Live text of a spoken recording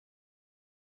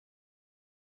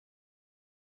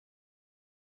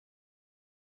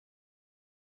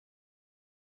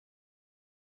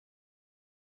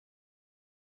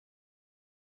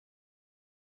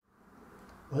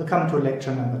Welcome to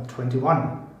lecture number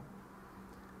 21.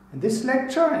 In this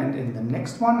lecture and in the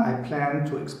next one I plan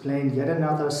to explain yet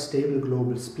another stable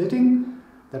global splitting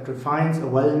that refines a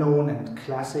well-known and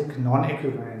classic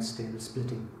non-equivariant stable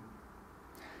splitting.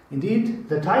 Indeed,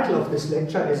 the title of this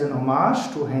lecture is an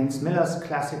homage to Haynes Miller's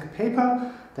classic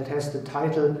paper that has the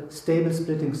title Stable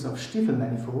Splittings of Stiefel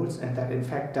Manifolds, and that in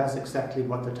fact does exactly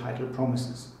what the title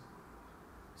promises.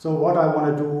 So what I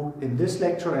want to do in this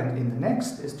lecture and in the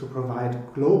next is to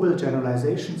provide global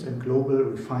generalizations and global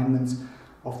refinements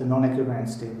of the non-equivariant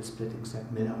stable splittings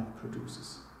that Miller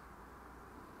produces.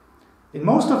 In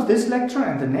most of this lecture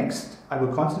and the next, I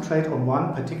will concentrate on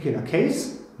one particular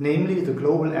case, namely the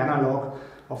global analog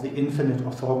of the infinite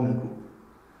orthogonal group.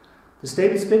 The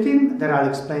stable splitting that I'll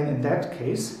explain in that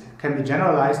case can be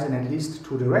generalized in at least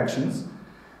two directions,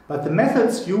 but the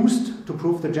methods used to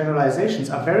prove the generalizations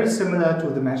are very similar to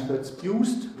the methods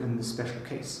used in this special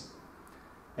case.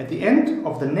 At the end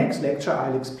of the next lecture,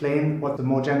 I'll explain what the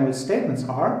more general statements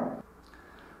are.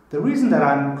 The reason that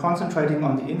I'm concentrating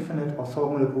on the infinite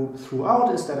orthogonal group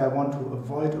throughout is that I want to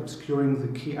avoid obscuring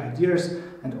the key ideas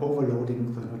and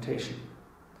overloading the notation.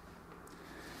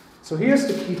 So here's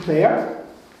the key player.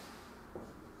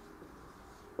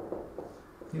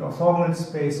 The orthogonal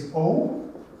space O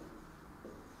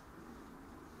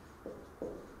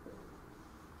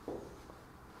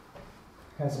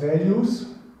has values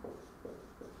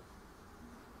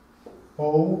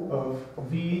O of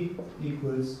V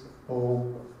equals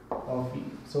O of V.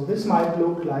 So this might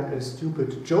look like a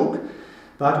stupid joke,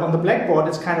 but on the blackboard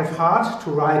it's kind of hard to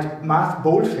write math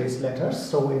boldface letters.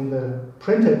 So in the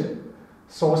printed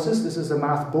sources this is a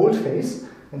math boldface,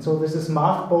 and so this is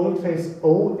math boldface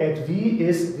O at V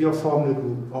is the orthogonal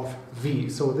group of V.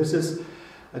 So this is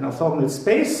an orthogonal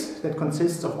space that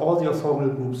consists of all the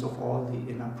orthogonal groups of all the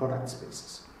inner product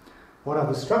spaces. What are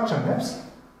the structure maps?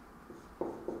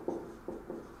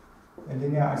 A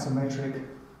linear isometric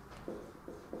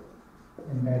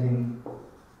embedding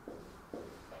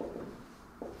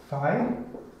phi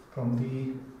from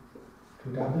V to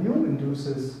W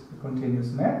induces a continuous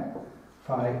map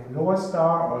phi lower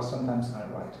star, or sometimes I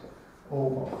write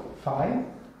O of phi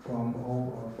from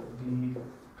O of V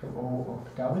to O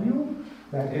of W.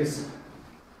 That is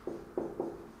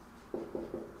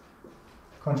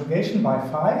conjugation by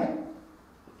phi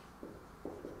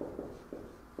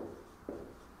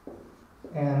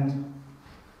and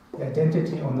the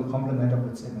identity on the complement of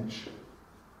its image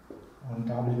on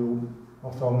W,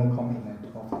 orthogonal complement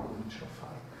of the image of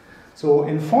phi. So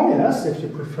in formulas, if you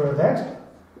prefer that,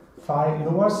 phi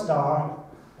lower star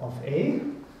of A,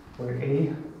 where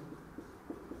A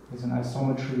is an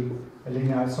isometry, a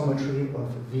linear isometry of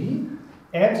V,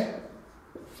 at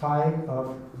phi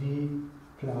of V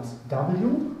plus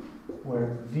W,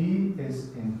 where V is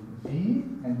in V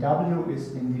and W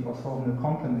is in the orthogonal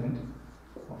complement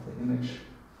of the image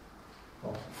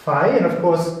of phi. And of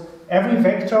course, every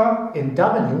vector in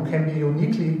W can be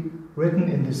uniquely written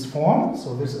in this form.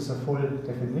 So this is a full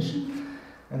definition.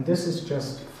 And this is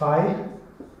just phi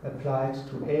applied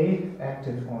to A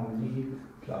acted on V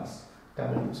plus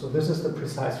W. So this is the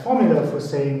precise formula for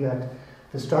saying that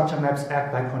the structure maps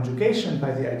act by conjugation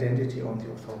by the identity on the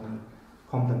orthogonal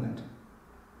complement.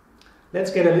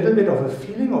 Let's get a little bit of a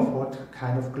feeling of what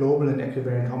kind of global and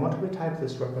equivariant homotopy type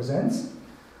this represents.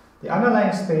 The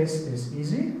underlying space is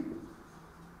easy.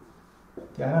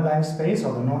 The underlying space,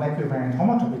 or the non-equivariant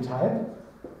homotopy type,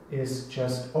 is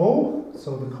just O,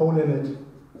 so the colimit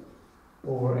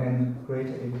over n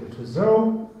greater or equal to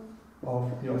 0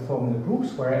 of the orthogonal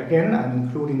groups, where again I'm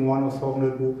including one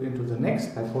orthogonal group into the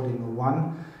next by putting a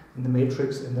 1 in the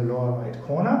matrix in the lower right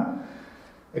corner.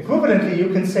 Equivalently, you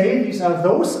can say these are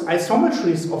those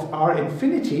isometries of R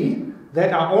infinity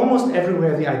that are almost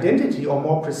everywhere the identity, or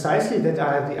more precisely, that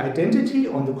are the identity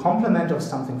on the complement of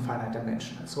something finite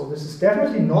dimensional. So this is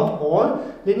definitely not all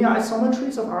linear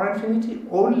isometries of R infinity,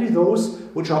 only those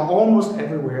which are almost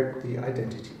everywhere the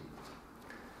identity.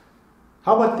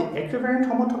 How about the equivariant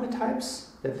homotopy types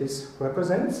that this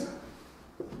represents?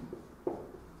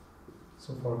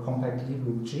 So for a compact Lie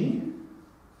group G,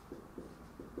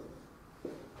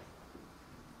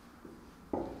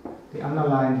 the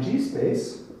underlying G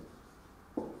space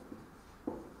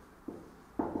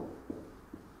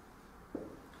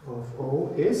of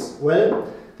O is, well,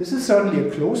 this is certainly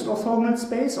a closed orthogonal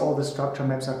space. All the structure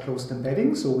maps are closed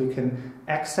embedding, so we can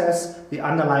access the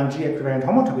underlying G-equivariant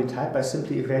homotopy type by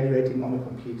simply evaluating on a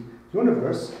complete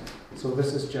universe. So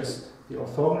this is just the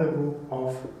orthogonal group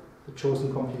of the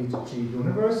chosen complete G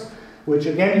universe, which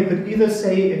again you could either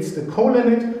say it's the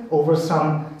colimit over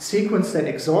some sequence that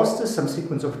exhausts some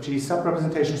sequence of G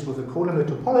subrepresentations with a colimit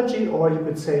topology, or you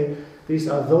could say these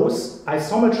are those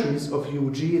isometries of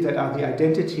UG that are the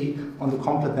identity on the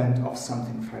complement of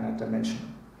something finite dimensional.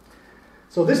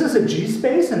 So this is a G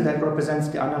space, and that represents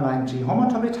the underlying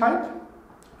G-homotopy type.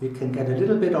 We can get a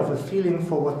little bit of a feeling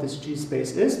for what this G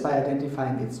space is by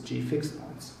identifying its G fixed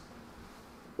points.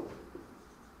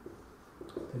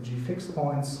 The G fixed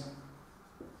points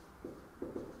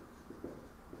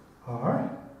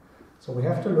are, so we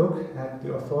have to look at the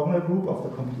orthogonal group of the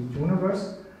complete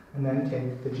universe and then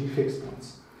take the G fixed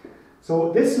points.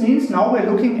 So this means now we're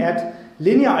looking at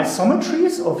linear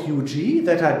isometries of UG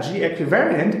that are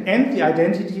G-equivariant and the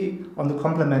identity on the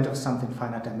complement of something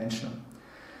finite dimensional.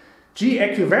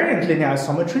 G-equivariant linear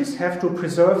isometries have to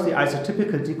preserve the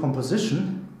isotypical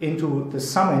decomposition into the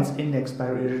summands indexed by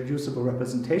irreducible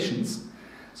representations.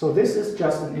 So this is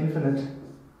just an infinite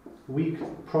weak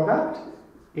product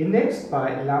indexed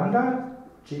by lambda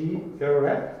G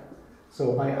irrep.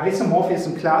 So by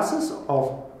isomorphism classes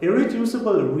of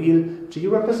irreducible real G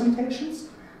representations,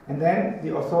 and then the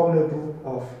orthogonal group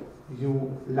of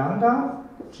U lambda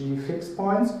G fixed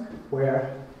points,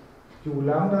 where U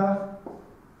lambda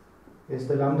is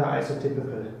the lambda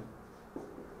isotypical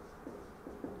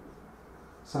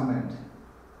summand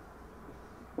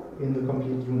in the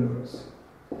complete universe.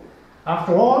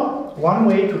 After all, one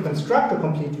way to construct a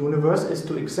complete universe is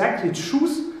to exactly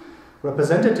choose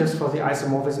representatives for the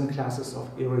isomorphism classes of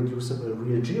irreducible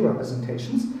real G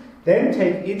representations, then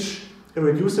take each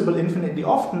irreducible infinitely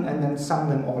often and then sum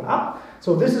them all up.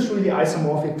 So this is really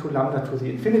isomorphic to lambda to the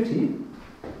infinity.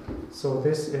 So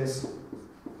this is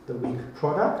the weak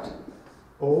product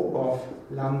O of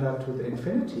lambda to the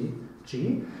infinity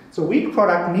G. So weak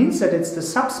product means that it's the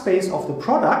subspace of the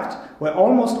product where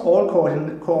almost all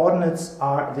coordinates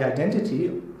are the identity.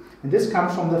 And this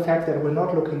comes from the fact that we're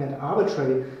not looking at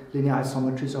arbitrary linear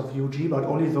isometries of UG, but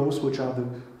only those which are the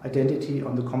identity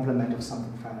on the complement of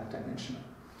something finite dimensional.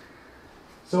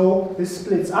 So this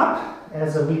splits up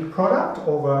as a weak product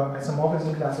over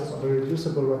isomorphism classes of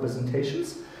irreducible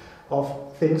representations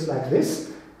of things like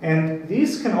this. And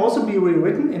these can also be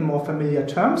rewritten in more familiar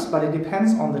terms, but it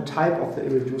depends on the type of the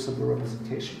irreducible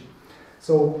representation.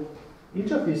 So each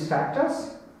of these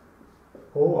factors,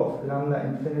 O of lambda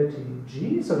infinity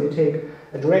G, so you take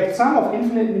a direct sum of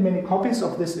infinitely many copies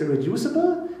of this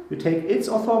irreducible, you take its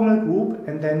orthogonal group,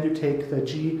 and then you take the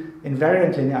G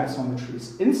invariant linear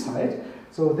isometries inside.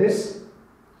 So this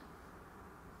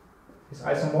is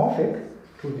isomorphic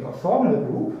to the orthogonal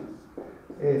group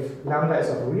if lambda is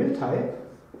of a real type.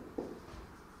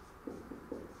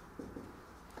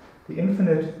 The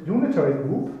infinite unitary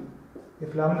group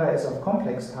if lambda is of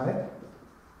complex type.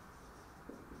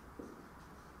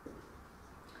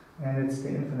 And it's the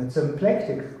infinite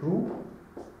symplectic group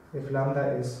if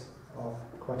lambda is of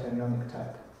quaternionic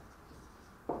type.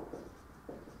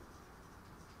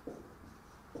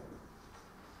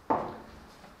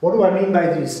 What do I mean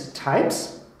by these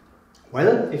types?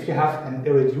 Well, if you have an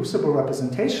irreducible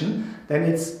representation, then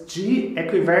it's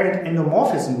G-equivariant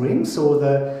endomorphism ring, so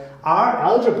the R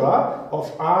algebra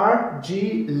of R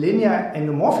G linear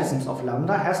endomorphisms of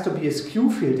lambda has to be a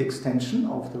skew field extension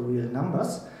of the real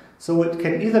numbers. So it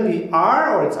can either be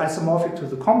R, or it's isomorphic to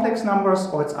the complex numbers,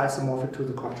 or it's isomorphic to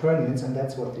the quaternions, and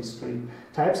that's what these three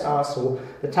types are. So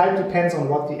the type depends on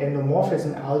what the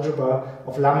endomorphism algebra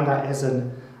of lambda as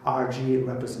an RG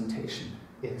representation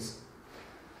is.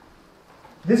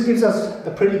 This gives us a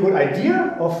pretty good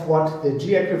idea of what the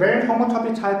G-equivariant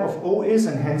homotopy type of O is,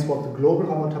 and hence what the global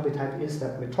homotopy type is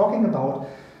that we're talking about.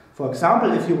 For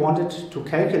example, if you wanted to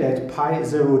calculate pi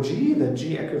 0G, the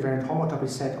G-equivariant homotopy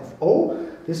set of O,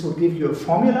 this would give you a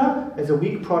formula as a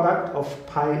weak product of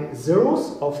pi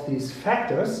zeros of these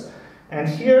factors. And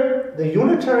here, the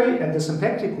unitary and the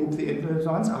symplectic group, the infinite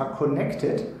ones, are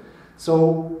connected.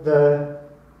 So the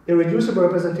irreducible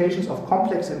representations of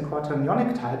complex and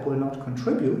quaternionic type will not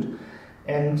contribute.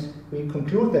 And we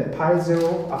conclude that pi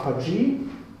 0 upper G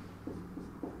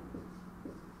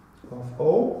of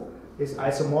O is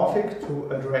isomorphic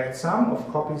to a direct sum of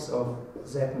copies of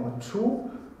Z mod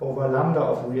 2 over lambda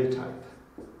of real type.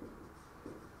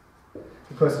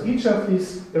 Because each of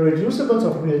these irreducibles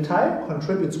of real type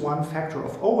contributes one factor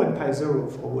of O, and pi 0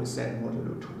 of O is Z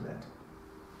modulo 2Z.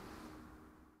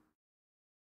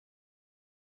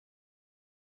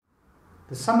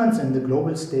 The summands in the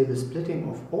global stable splitting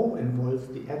of O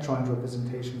involve the adjoint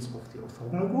representations of the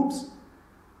orthogonal groups.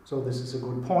 So this is a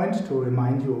good point to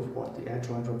remind you of what the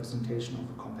adjoint representation of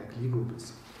a compact Lie group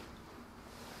is.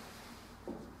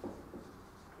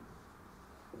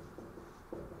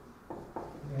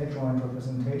 The adjoint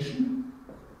representation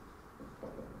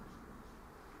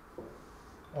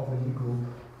of a Lie group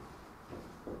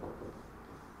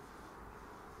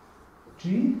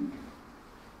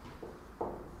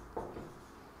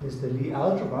is the Lie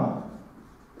algebra,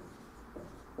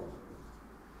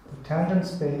 the tangent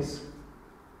space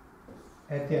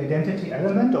at the identity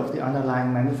element of the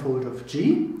underlying manifold of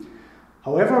G.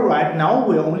 However, right now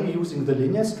we're only using the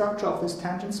linear structure of this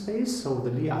tangent space, so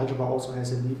the Lie algebra also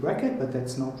has a Lie bracket, but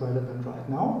that's not relevant right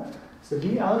now. It's the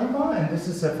Lie algebra, and this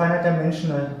is a finite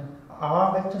dimensional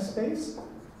R vector space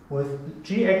with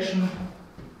G action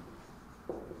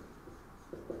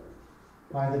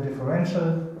by the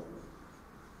differential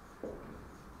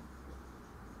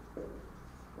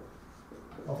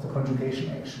of the conjugation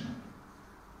action.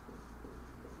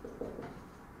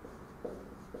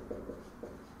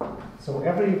 So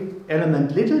every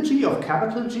element little g of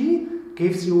capital G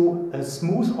gives you a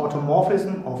smooth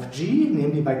automorphism of G,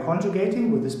 namely by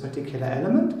conjugating with this particular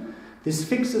element. This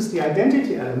fixes the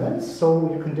identity elements,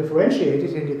 so you can differentiate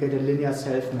it and you get a linear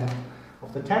self-map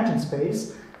of the tangent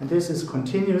space. And this is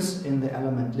continuous in the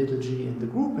element little g in the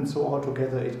group, and so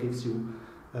altogether it gives you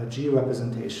a G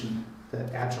representation, the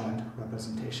adjoint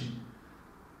representation.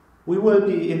 We will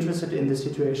be interested in the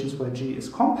situations where G is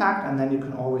compact, and then you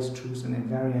can always choose an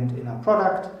invariant inner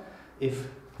product if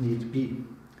need be.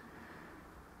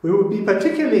 We will be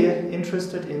particularly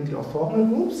interested in the orthogonal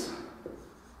groups,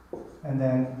 and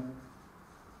then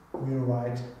we'll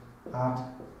write art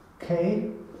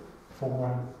K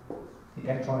for the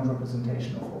adjoint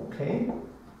representation of OK.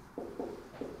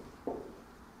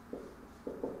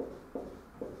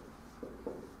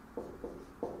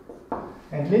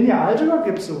 And linear algebra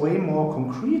gives a way more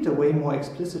concrete, a way more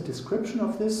explicit description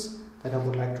of this that I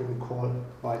would like to recall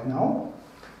right now.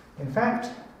 In fact,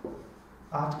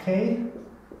 art K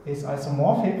is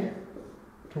isomorphic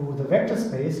to the vector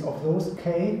space of those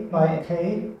K by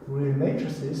K real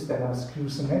matrices that are skew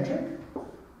symmetric.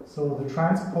 So the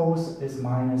transpose is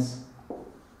minus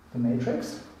the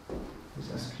matrix.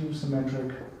 These are skew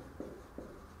symmetric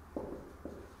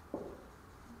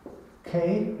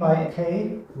K by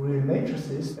K real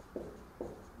matrices.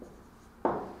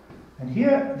 And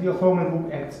here the orthogonal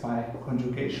group acts by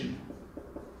conjugation.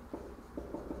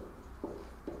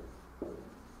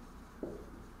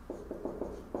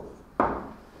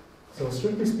 So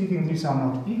strictly speaking, these are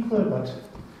not equal, but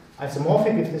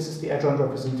isomorphic if this is the adjoint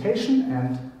representation,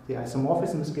 and the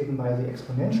isomorphism is given by the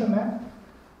exponential map.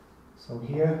 So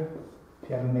here, if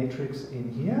you have a matrix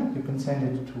in here, you can send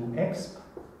it to exp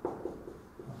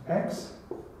of x,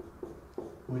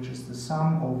 which is the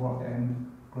sum over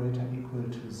n greater or equal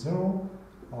to 0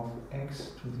 of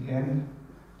x to the n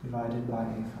divided by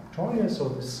a factorial. So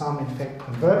the sum in fact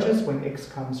converges when x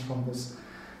comes from this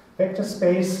vector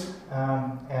space,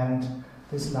 and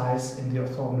this lies in the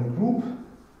orthogonal group.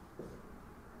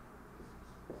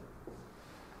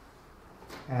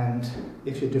 And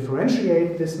if you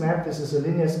differentiate this map, this is a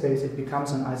linear space, it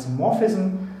becomes an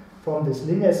isomorphism from this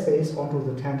linear space onto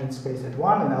the tangent space at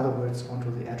 1, in other words,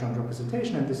 onto the adjoint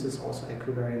representation, and this is also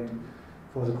equivariant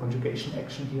for the conjugation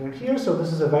action here and here. So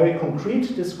this is a very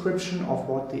concrete description of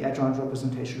what the adjoint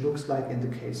representation looks like in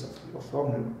the case of the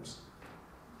orthogonal groups.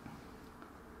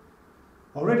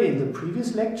 Already in the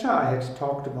previous lecture, I had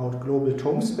talked about global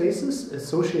Thom spaces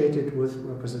associated with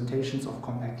representations of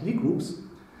compact Lie groups.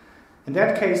 In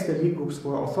that case, the Lie groups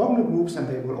were orthogonal groups, and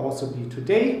they will also be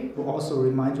today. We'll also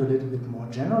remind you a little bit more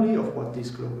generally of what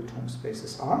these global Thom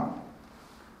spaces are.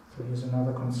 So here's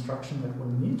another construction that we'll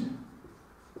need.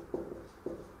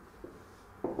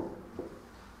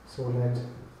 So let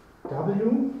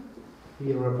W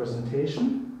be a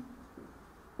representation,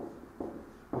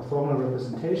 orthogonal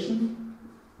representation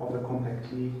of a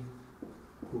compact Lie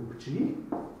group G.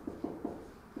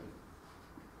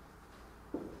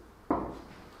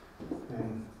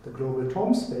 And the global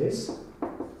Thom space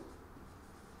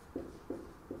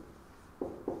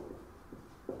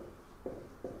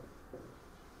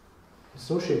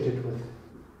associated with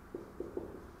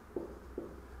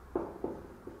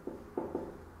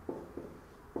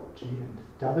G and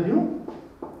W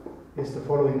is the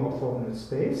following orthogonal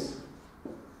space.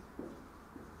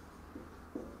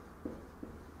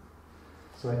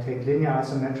 So I take linear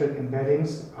isometric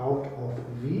embeddings out of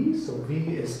V. So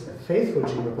V is a faithful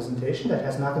G representation that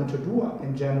has nothing to do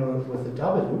in general with the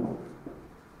W.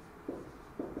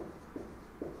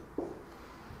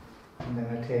 And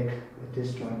then I take a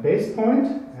disjoint base point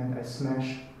and I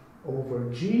smash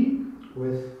over G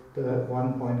with the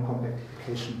one-point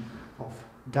compactification of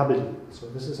W. So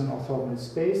this is an orthogonal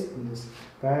space in this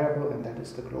variable, and that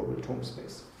is the global Thom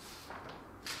space.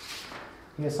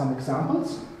 Here are some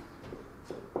examples.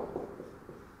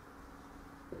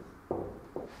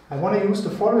 I want to use the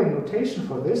following notation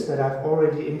for this that I've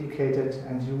already indicated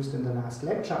and used in the last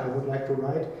lecture. I would like to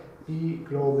write B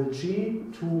global G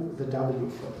to the W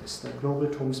for this, the global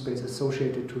Thom space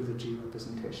associated to the G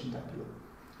representation W.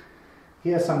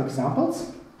 Here are some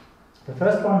examples. The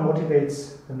first one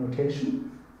motivates the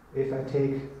notation. If I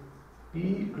take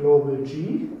B global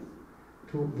G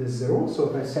to the 0, so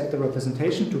if I set the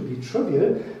representation to be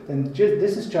trivial, then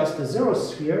this is just a zero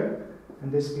sphere,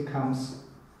 and this becomes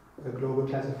a global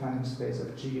classifying space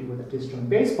of G with a disjoint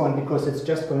base point, because it's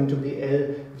just going to be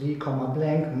L, V, comma,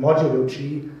 blank, modulo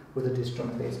G with a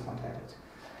disjoint base point added.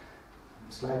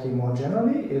 Slightly more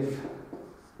generally, if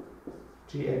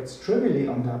G acts trivially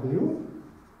on W,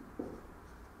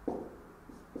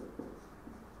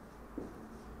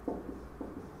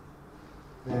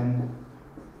 then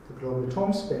the global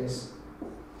Thom space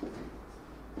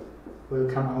will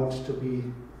come out to be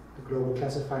the global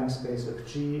classifying space of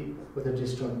G with a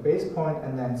disjoint base point,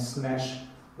 and then smash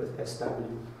with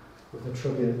SW with a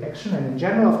trivial action. And in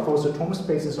general, of course, the Thom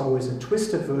space is always a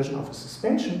twisted version of a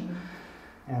suspension.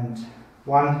 And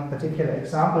one particular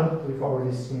example we've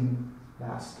already seen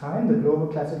last time, the global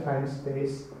classifying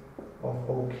space of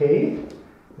OK,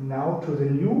 now to the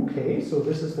new K. So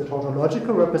this is the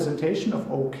tautological representation of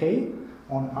OK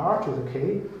on R to the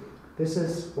K. This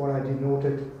is what I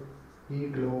denoted B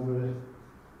global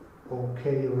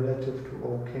OK relative to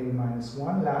OK minus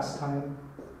 1 last time.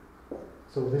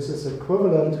 So this is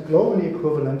equivalent, globally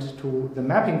equivalent to the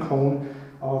mapping cone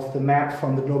of the map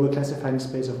from the global classifying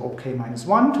space of OK minus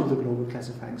 1 to the global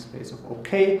classifying space of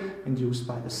OK induced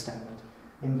by the standard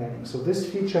embedding. So this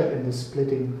featured in the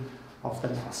splitting of the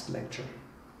last lecture.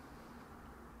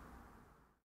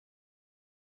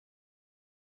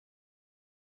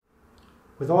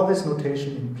 With all this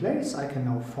notation in place, I can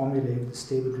now formulate the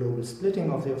stable global splitting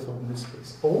of the orthogonal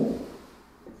space O.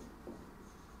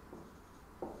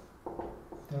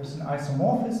 There is an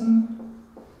isomorphism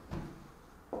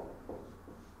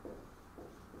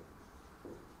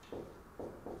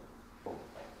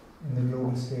in the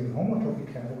global stable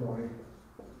homotopy category.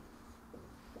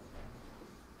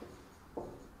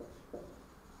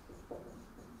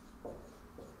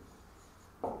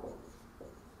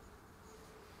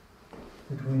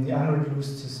 Between the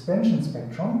unreduced suspension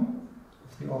spectrum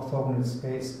of the orthogonal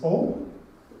space O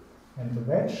and the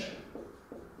wedge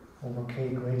over K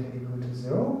greater or equal to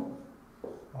 0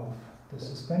 of the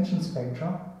suspension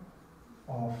spectra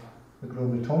of the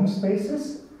global Thom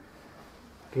spaces,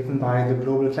 given by the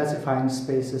global classifying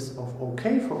spaces of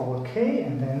OK for all K,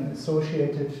 and then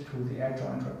associated to the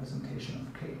adjoint representation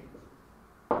of K.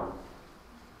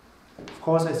 Of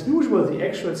course, as usual, the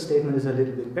actual statement is a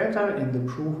little bit better. In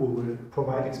the proof, we will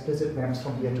provide explicit maps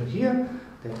from here to here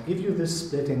that give you this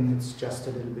splitting. It's just a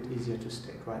little bit easier to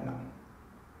state right now.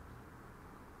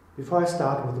 Before I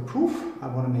start with the proof, I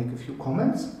want to make a few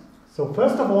comments. So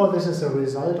first of all, this is a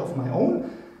result of my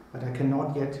own, but I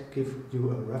cannot yet give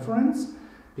you a reference,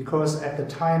 because at the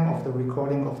time of the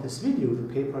recording of this video,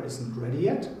 the paper isn't ready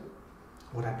yet.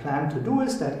 What I plan to do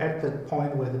is that at the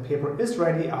point where the paper is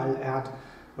ready, I'll add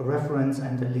a reference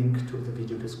and a link to the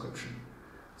video description.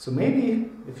 So maybe,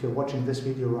 if you're watching this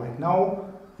video right now,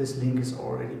 this link is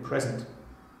already present.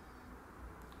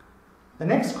 The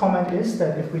next comment is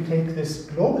that if we take this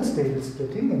global stable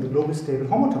splitting in the global stable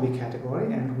homotopy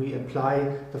category and we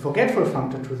apply the forgetful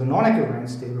functor to the non-equivariant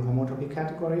stable homotopy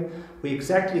category, we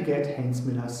exactly get Haynes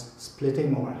Miller's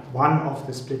splitting, or one of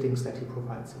the splittings that he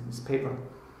provides in his paper.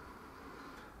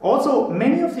 Also,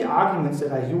 many of the arguments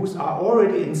that I use are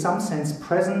already in some sense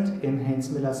present in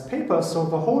Haynes Miller's paper, so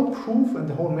the whole proof and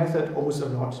the whole method owes a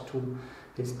lot to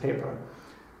his paper.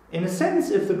 In a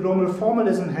sense, if the global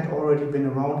formalism had already been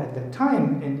around at that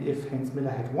time, and if Haynes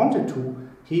Miller had wanted to,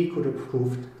 he could have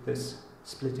proved this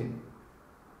splitting.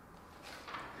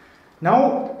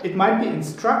 Now, it might be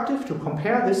instructive to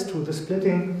compare this to the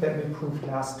splitting that we proved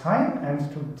last time and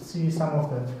to see some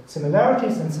of the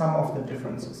similarities and some of the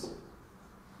differences.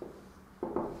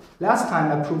 Last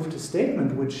time I proved a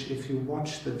statement which, if you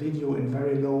watch the video in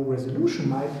very low resolution,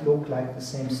 might look like the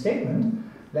same statement.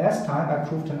 Last time I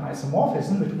proved an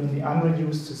isomorphism between the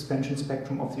unreduced suspension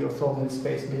spectrum of the orthogonal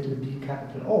space little b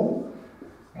capital O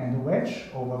and a wedge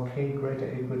over K greater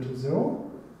or equal to 0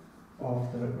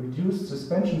 of the reduced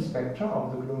suspension spectra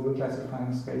of the global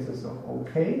classifying spaces of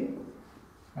OK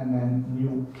and then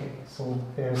nu K. So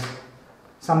there's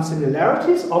some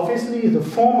similarities. Obviously, the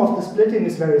form of the splitting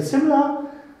is very similar.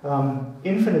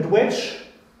 Infinite wedge,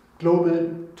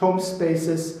 global Thom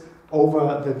spaces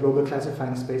over the global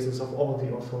classifying spaces of all the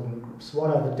orthogonal groups. What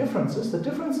are the differences? The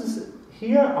differences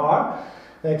here are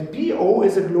that BO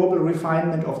is a global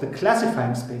refinement of the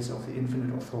classifying space of the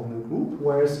infinite orthogonal group,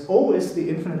 whereas O is the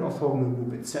infinite orthogonal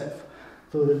group itself.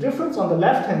 So the difference on the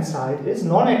left-hand side is,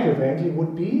 non-equivariantly,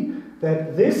 would be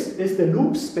that this is the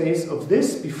loop space of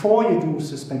this before you do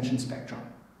suspension spectrum.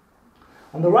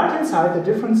 On the right-hand side,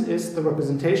 the difference is the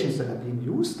representations that are being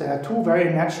used. There are two very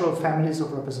natural families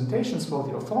of representations for the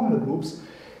orthogonal groups.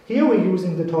 Here we're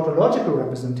using the tautological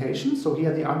representation, so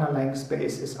here the underlying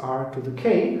space is R to the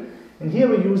K, and here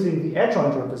we're using the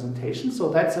adjoint representation, so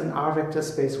that's an R vector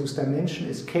space whose dimension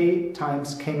is K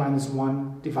times K minus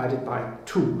 1 divided by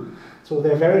 2. So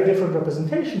they're very different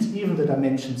representations, even the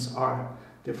dimensions are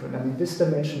different. I mean, this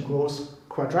dimension grows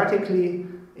quadratically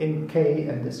in K,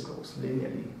 and this grows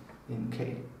linearly in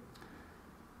K.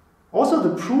 Also,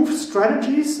 the proof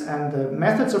strategies and the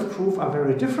methods of proof are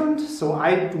very different, so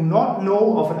I do not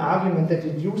know of an argument that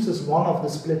deduces one of the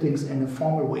splittings in a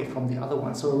formal way from the other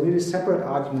one. So really separate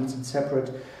arguments and separate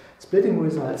splitting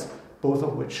results, both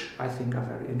of which I think are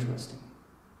very interesting.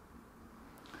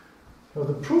 So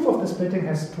the proof of the splitting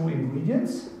has two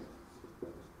ingredients.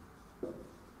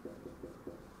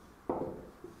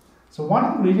 So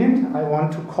one ingredient I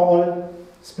want to call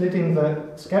splitting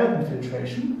the skeleton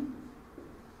filtration.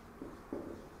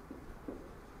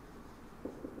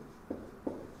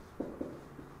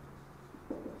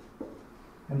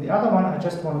 And the other one I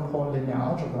just want to call linear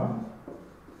algebra.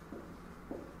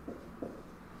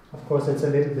 Of course, it's a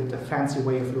little bit a fancy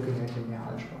way of looking at linear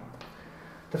algebra.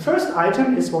 The first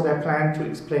item is what I plan to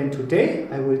explain today.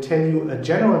 I will tell you a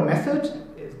general method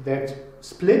that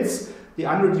splits the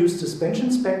unreduced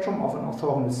suspension spectrum of an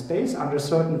orthogonal space under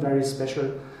certain very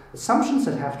special assumptions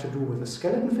that have to do with the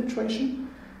skeleton filtration.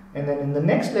 And then in the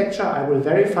next lecture, I will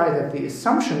verify that the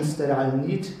assumptions that I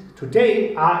need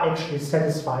today are actually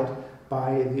satisfied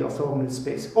by the orthogonal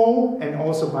space O, and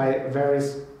also by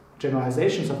various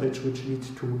generalizations of it, which lead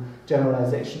to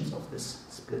generalizations of this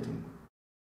splitting.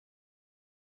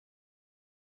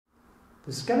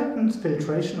 The skeleton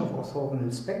filtration of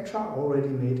orthogonal spectra already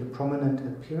made a prominent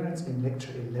appearance in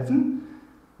lecture 11,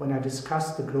 when I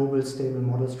discussed the global stable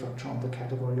model structure on the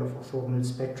category of orthogonal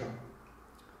spectra.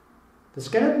 The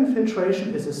skeleton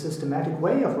filtration is a systematic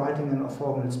way of writing an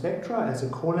orthogonal spectra as a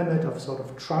colimit of sort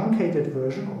of truncated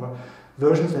version, or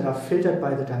versions that are filtered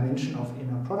by the dimension of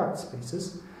inner product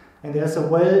spaces. And there's a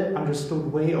well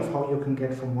understood way of how you can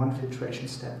get from one filtration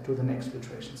step to the next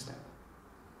filtration step.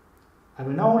 I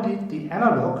will now need the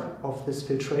analog of this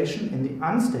filtration in the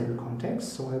unstable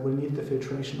context, so I will need the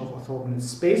filtration of orthogonal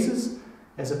spaces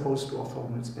as opposed to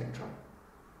orthogonal spectra.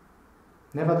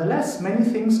 Nevertheless, many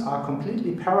things are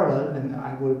completely parallel, and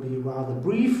I will be rather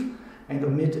brief and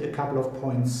omit a couple of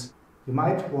points. You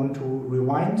might want to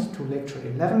rewind to lecture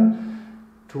 11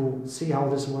 to see how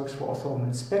this works for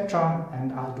orthogonal spectra,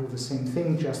 and I'll do the same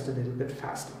thing just a little bit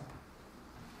faster.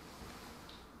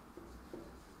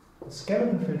 The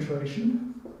skeleton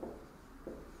filtration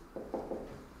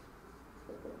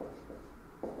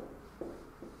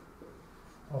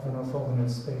of an orthogonal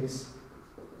space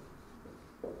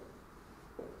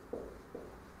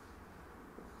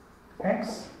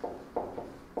X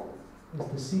is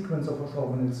the sequence of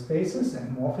orthogonal spaces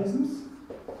and morphisms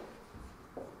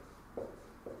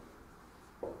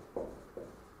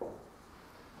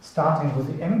starting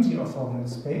with the empty orthogonal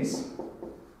space,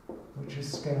 which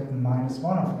is skeleton minus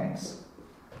 1 of X,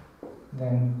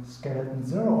 then skeleton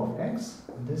 0 of X.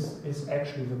 This is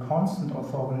actually the constant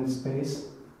orthogonal space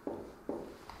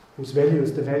whose value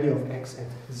is the value of X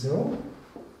at 0.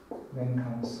 Then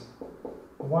comes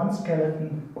one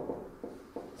skeleton,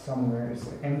 somewhere is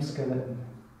the M skeleton,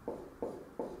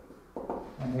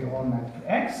 and they all map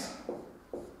to X.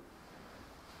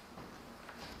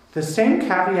 The same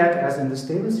caveat as in the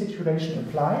stable situation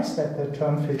applies, that the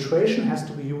term filtration has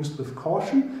to be used with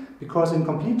caution, because in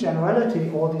complete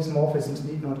generality all these morphisms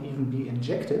need not even be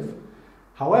injective.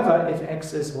 However, if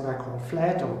X is what I call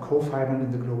flat or cofibrant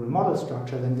in the global model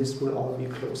structure, then this will all be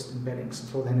closed embeddings,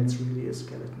 so then it's really a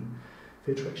skeleton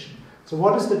filtration. So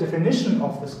what is the definition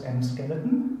of this M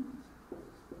skeleton?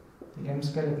 The M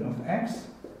skeleton of X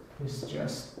is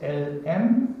just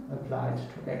Lm applied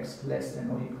to X less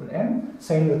than or equal M.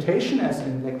 Same notation as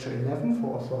in lecture 11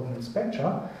 for orthogonal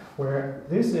spectra, where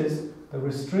this is the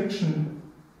restriction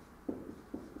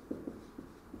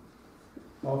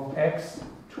of X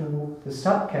to the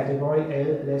subcategory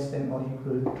L less than or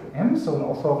equal to M. So an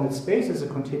orthogonal space is a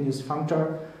continuous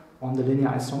functor on the linear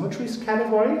isometries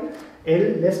category. L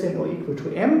less than or equal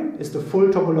to M is the full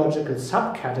topological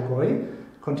subcategory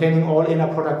containing all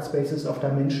inner product spaces of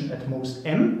dimension at most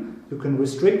M. You can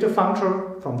restrict a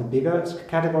functor from the bigger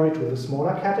category to the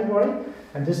smaller category,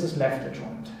 and this is left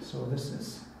adjoint. So this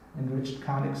is enriched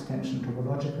Kahn extension,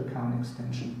 topological Kahn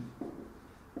extension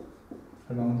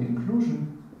along the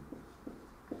inclusion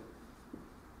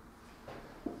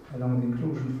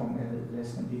from L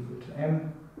less than or equal to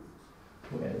M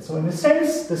to L. So in a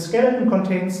sense, the skeleton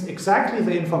contains exactly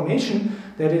the information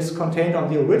that is contained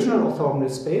on the original orthogonal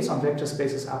space, on vector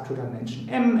spaces up to dimension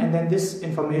m, and then this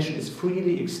information is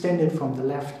freely extended from the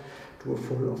left to a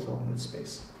full orthogonal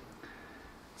space.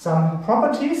 Some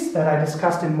properties that I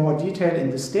discussed in more detail in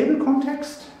the stable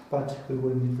context, but we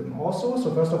will need them also.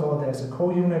 So first of all, there's a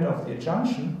co-unit of the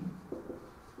adjunction.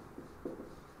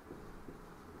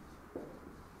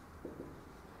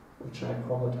 Which I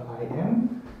call it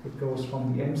IM. It goes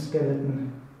from the M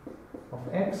skeleton of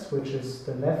X, which is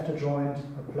the left adjoint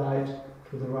applied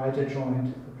to the right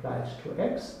adjoint applied to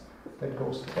X. That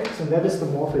goes to X, and that is the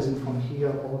morphism from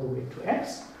here all the way to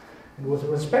X. And with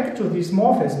respect to these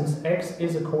morphisms, X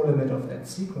is a colimit of that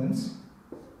sequence.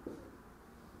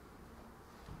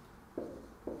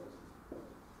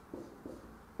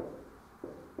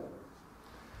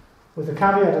 With the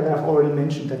caveat that I've already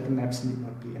mentioned that the maps need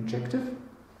not be injective.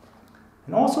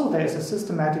 And also there is a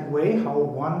systematic way how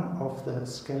one of the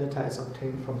skeleta is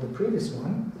obtained from the previous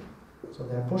one. So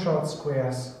there are push-out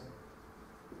squares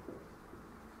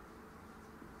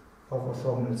of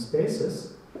orthogonal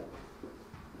spaces.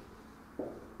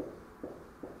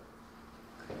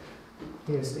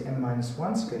 Here's the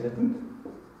m-1 skeleton,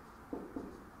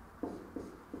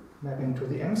 mapping to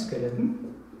the M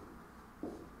skeleton.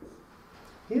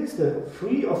 Here's the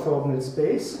free orthogonal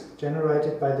space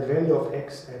generated by the value of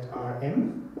x at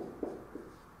Rm.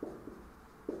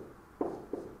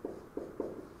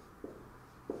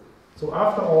 So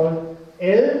after all,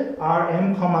 L,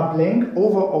 Rm, blank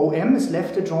over Om is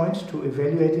left adjoint to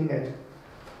evaluating at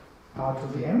R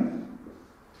to the M.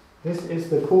 This is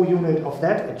the co-unit of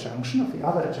that adjunction, of the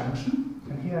other adjunction.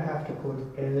 And here I have to put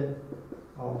L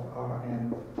of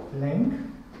Rm blank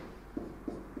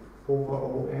over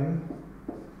Om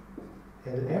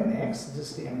Lmx.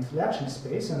 This is the nth latching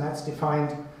space, and that's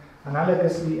defined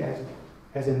analogously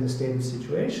as in the stable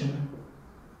situation,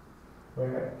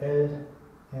 where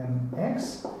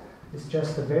Lmx is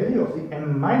just the value of the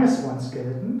m-1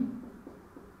 skeleton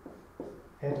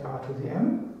at R to the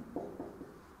M.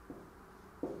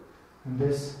 And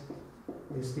this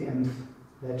is the nth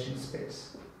latching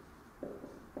space.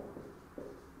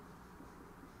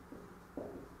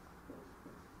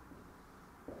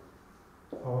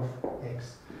 Of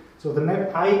x. So the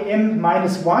map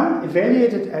Im-1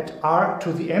 evaluated at R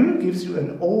to the M gives you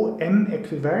an OM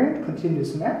equivariant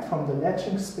continuous map from the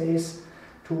latching space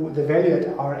to the value at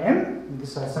Rm.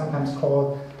 This I sometimes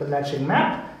call the latching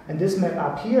map. And this map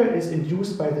up here is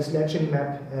induced by this latching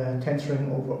map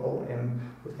tensoring over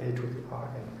Om with L to the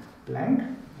Rm blank.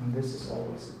 And this is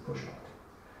always a push out.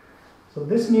 So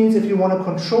this means if you want to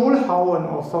control how an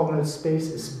orthogonal space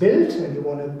is built and you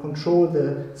want to control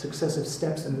the successive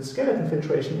steps in the skeleton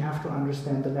filtration, you have to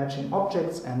understand the latching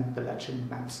objects and the latching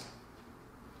maps.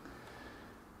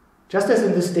 Just as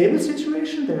in the stable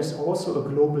situation, there is also a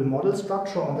global model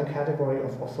structure on the category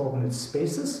of orthogonal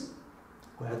spaces,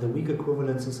 where the weak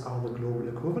equivalences are the global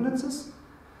equivalences.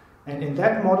 And in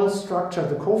that model structure,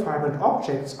 the cofibrillant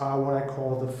objects are what I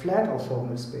call the flat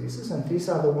orthogonal spaces, and these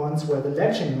are the ones where the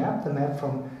latching map, the map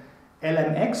from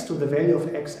Lmx to the value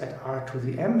of x at R to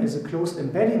the M, is a closed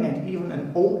embedding and even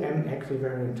an OM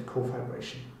equivariant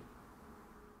cofibration.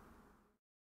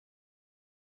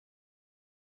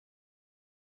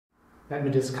 Let me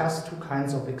discuss two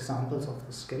kinds of examples of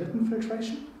the skeleton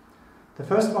filtration. The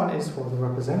first one is for the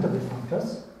representable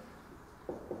functors.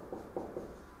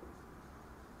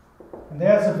 And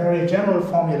there's a very general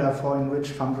formula for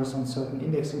enriched functors on certain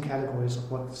indexing categories of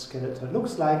what the skeleton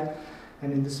looks like.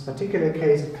 And in this particular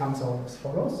case, it comes out as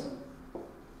follows.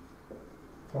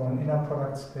 For an inner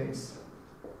product space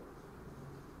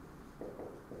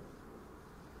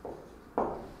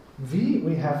V,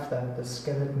 we have that the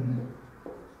skeleton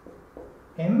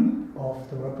M of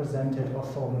the represented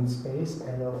orthogonal space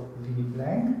L of V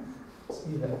blank is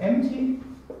either empty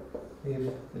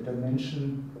if the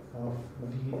dimension of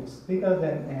V is bigger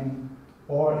than M,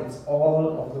 or it's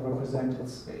all of the represented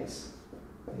space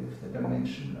if the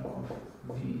dimension of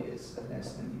V is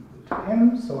less than equal to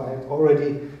M. So I've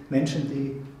already mentioned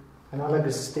the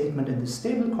analogous statement in the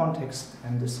stable context,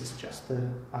 and this is just the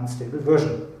unstable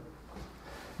version.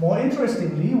 More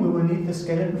interestingly, we will need the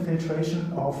skeleton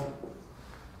filtration of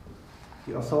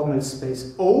the orthogonal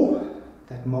space O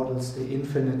that models the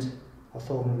infinite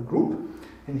orthogonal group.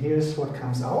 And here's what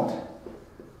comes out.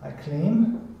 I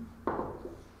claim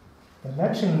the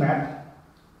latching map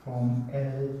from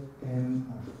Lm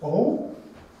of O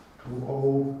to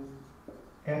O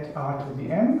at R to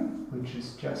the M, which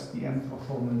is just the nth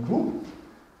orthogonal group,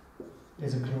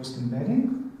 is a closed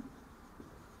embedding.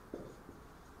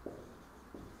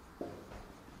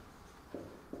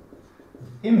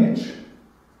 The image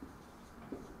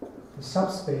the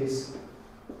subspace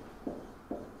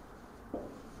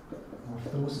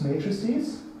of those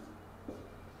matrices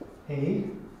A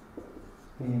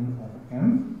in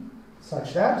M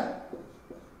such that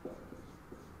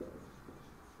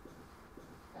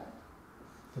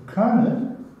the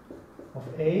kernel of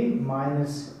A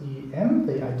minus EM,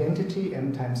 the identity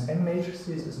M times M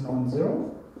matrices, is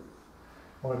non-zero,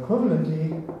 or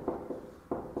equivalently,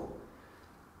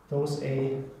 those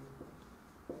A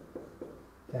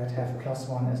that have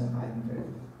 +1 as an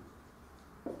eigenvalue.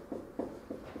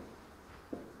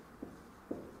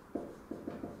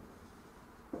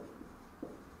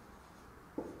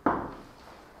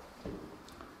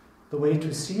 The way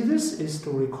to see this is to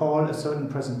recall a certain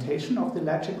presentation of the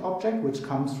latching object, which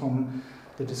comes from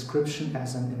the description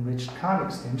as an enriched Kahn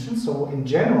extension. So in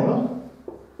general,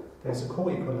 there's a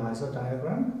co-equalizer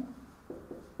diagram.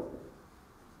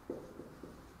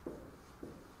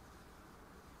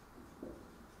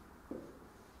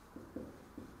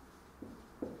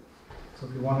 So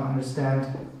if you want to understand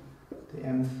the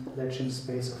mth latching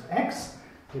space of X,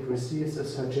 it receives a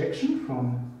surjection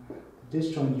from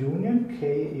disjoint union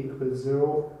k equals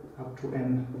 0 up to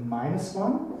n minus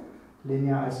 1,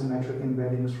 linear isometric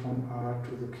embeddings from R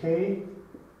to the k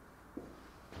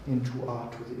into R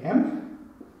to the m,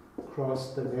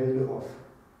 cross the value of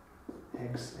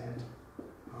x at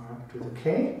R to the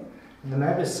k. And the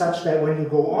map is such that when you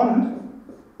go on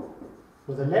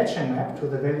with a latching map to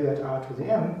the value at R to the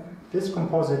m, this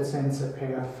composite sends a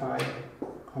pair phi,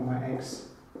 x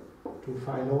to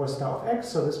phi lower star of x,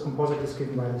 so this composite is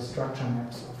given by the structure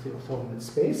maps of the orthogonal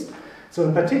space. So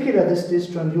in particular, this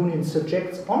disjoint union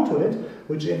subjects onto it,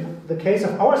 which in the case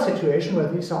of our situation,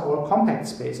 where these are all compact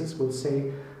spaces, will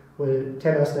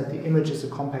tell us that the image is a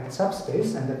compact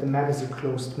subspace and that the map is a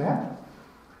closed map.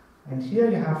 And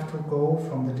here you have to go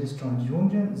from the disjoint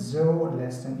union 0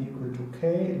 less than equal to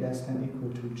k less than equal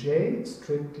to j,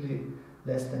 strictly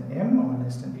less than m or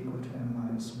less than equal to m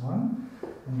minus 1.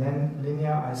 And then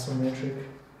linear isometric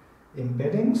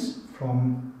embeddings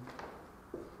from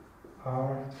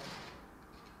R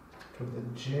to the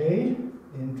j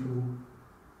into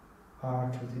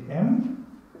R to the m,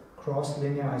 cross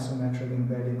linear isometric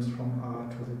embeddings from R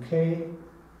to the k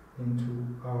into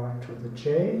R to the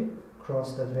j,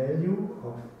 cross the value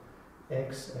of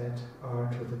x at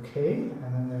R to the k,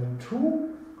 and then there are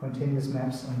two continuous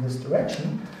maps in this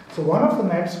direction. So one of the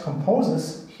maps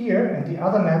composes here, and the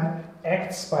other map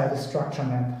acts by the structure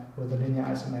map with a linear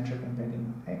isometric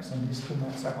embedding of x, and these two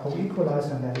maps are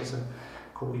co-equalized, and that is a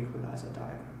co-equalizer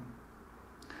diagram.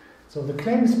 So the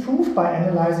claim is proved by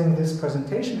analyzing this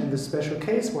presentation in this special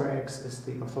case where X is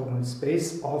the orthogonal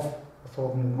space of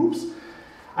orthogonal groups.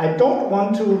 I don't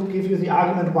want to give you the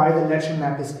argument why the latching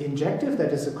map is injective.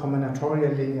 That is a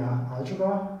combinatorial linear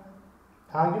algebra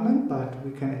argument, but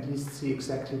we can at least see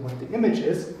exactly what the image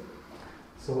is.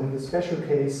 So in the special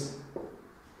case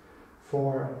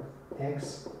for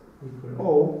X equal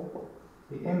O,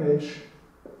 the image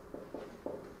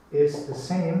is the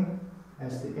same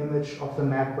as the image of the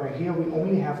map, where here we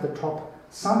only have the top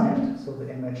summand, so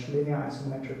the image linear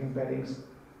isometric embeddings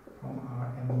from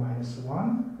Rm minus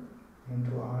 1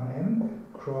 into Rm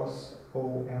cross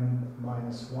Om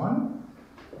minus 1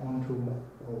 onto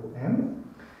Om.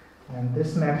 And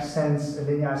this map sends a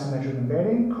linear isometric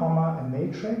embedding, comma, a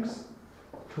matrix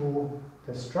to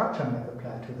the structure map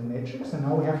applied to the matrix. And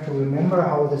now we have to remember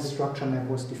how this structure map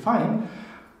was defined.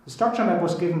 The structure map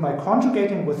was given by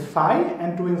conjugating with phi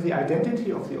and doing the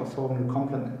identity of the orthogonal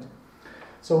complement.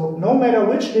 So no matter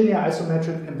which linear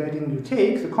isometric embedding you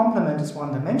take, the complement is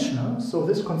one-dimensional. So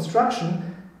this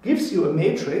construction gives you a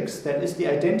matrix that is the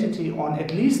identity on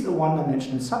at least a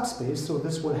one-dimensional subspace. So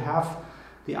this will have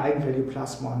the eigenvalue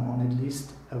 +1 on at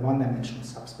least a one-dimensional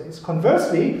subspace.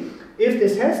 Conversely, if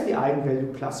this has the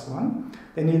eigenvalue +1,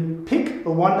 then you pick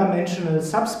a one-dimensional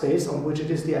subspace on which it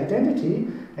is the identity,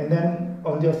 and then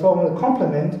on the orthogonal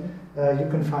complement, you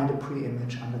can find a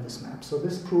pre-image under this map. So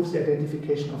this proves the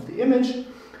identification of the image.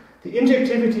 The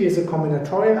injectivity is a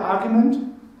combinatorial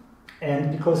argument,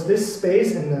 and because this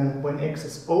space when X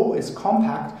is O is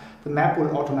compact, the map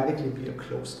will automatically be a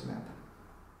closed map.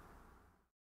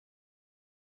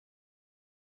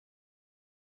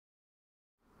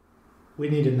 We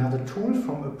need another tool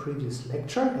from a previous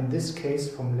lecture, in this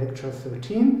case from lecture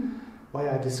 13,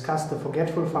 where I discussed the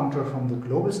forgetful functor from the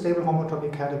global stable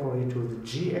homotopy category to the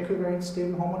G-equivariant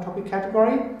stable homotopy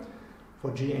category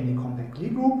for G any compact Lie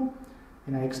group.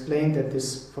 And I explained that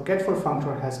this forgetful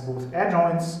functor has both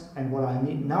adjoints, and what I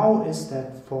need now is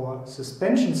that for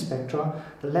suspension spectra,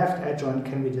 the left adjoint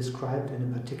can be described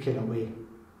in a particular way.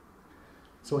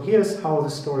 So here's how the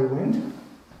story went.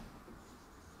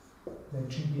 let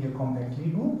G be a compact Lie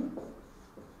group.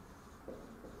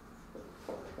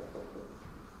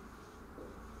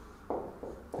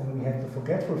 Then we had the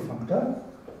forgetful functor.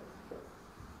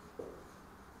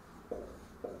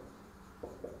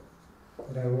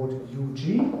 That I wrote UG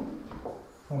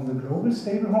from the global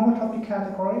stable homotopy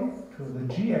category to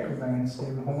the G-equivariant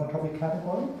stable homotopy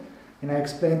category. And I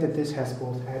explained that this has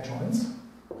both adjoints.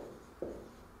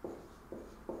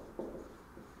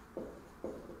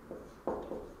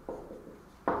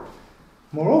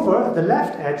 Moreover, the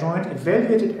left adjoint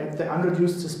evaluated at the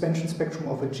unreduced suspension spectrum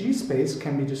of a G space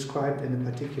can be described in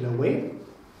a particular way.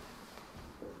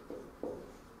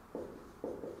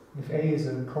 If A is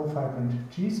a cofibrant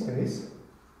G space,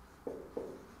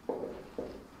 we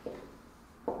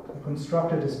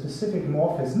constructed a specific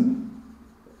morphism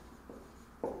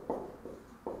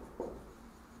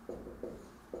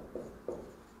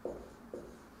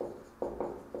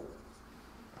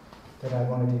that I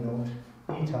want to denote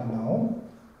eta now,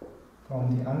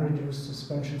 from the unreduced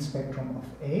suspension spectrum of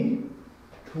A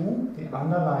to the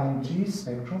underlying G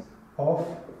spectrum of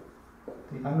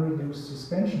the unreduced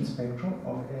suspension spectrum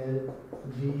of L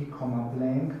V,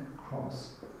 blank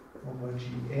cross over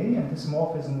GA, and this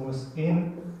morphism was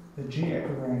in the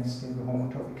G-equivariant stable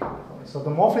homotopy category. So the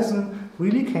morphism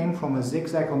really came from a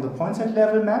zigzag on the point-set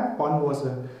level map. One was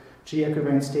a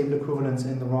G-equivariant stable equivalence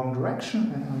in the wrong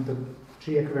direction, and on the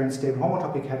G-equivariant stable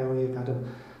homotopy category you got a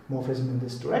morphism in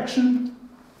this direction.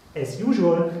 As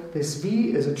usual, this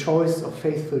V is a choice of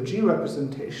faithful G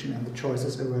representation, and the choice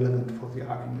is irrelevant for the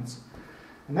arguments.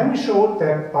 And then we showed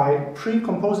that by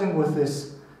pre-composing with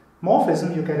this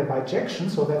morphism, you get a bijection.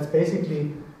 So that's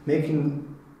basically making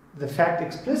the fact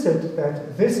explicit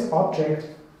that this object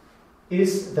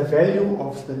is the value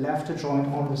of the left adjoint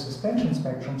on the suspension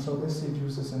spectrum. So this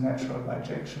induces a natural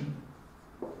bijection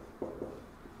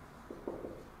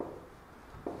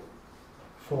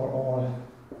for all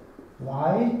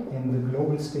y in the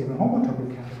global stable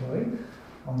homotopy category.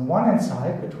 On the one hand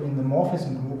side, between the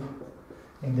morphism group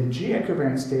in the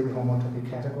G-equivariant stable homotopy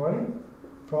category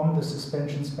from the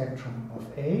suspension spectrum of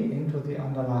A into the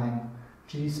underlying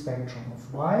G spectrum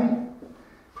of Y.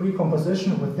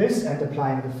 Precomposition with this and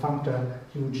applying the functor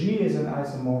UG is an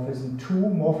isomorphism to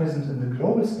morphisms in the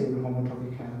global stable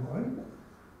homotopy category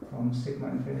from sigma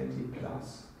infinity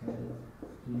plus L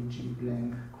UG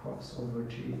blank cross over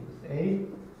G with A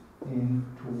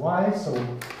into Y. So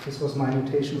this was my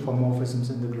notation for morphisms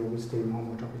in the global stable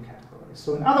homotopy category.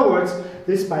 So in other words,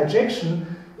 this bijection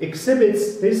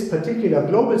exhibits this particular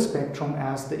global spectrum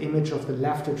as the image of the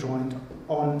left adjoint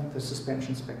on the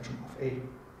suspension spectrum of A.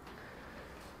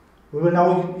 We will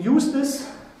now use this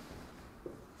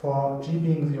for G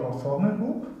being the orthogonal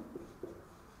group.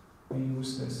 We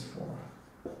use this for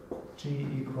G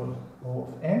equal O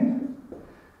of n.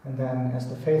 And then as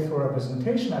the faithful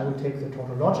representation, I will take the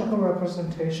tautological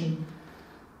representation.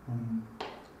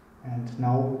 And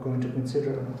now we're going to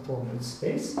consider an orthogonal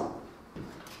space.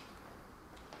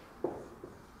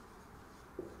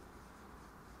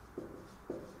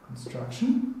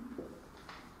 Construction.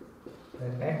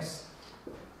 Let X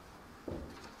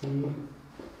be an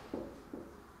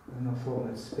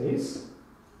orthogonal space.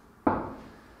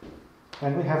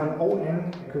 And we have an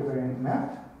OM equivariant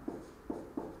map.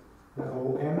 The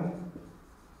OM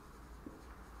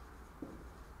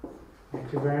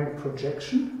equivariant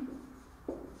projection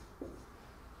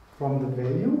from the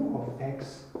value of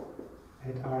x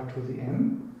at R to the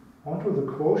m onto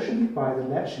the quotient by the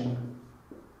latching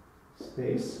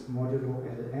space modulo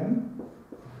Lm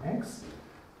of x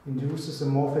induces a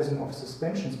morphism of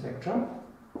suspension spectra,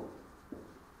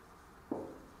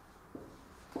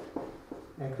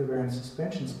 equivariant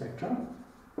suspension spectra,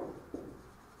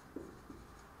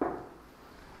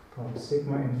 from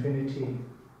sigma infinity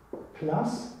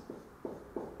plus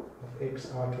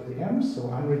xr to the m, so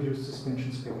unreduced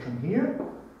suspension spectrum here,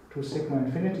 to sigma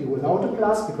infinity without a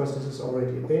plus, because this is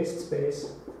already a based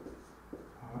space,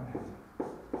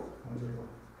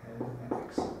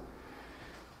 Lmx.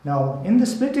 Now, in the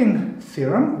splitting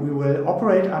theorem, we will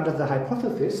operate under the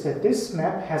hypothesis that this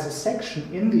map has a section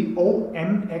in the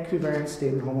OM equivariant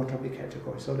stable homotopy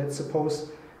category. So let's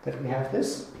suppose that we have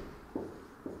this.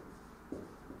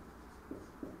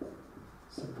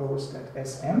 Suppose that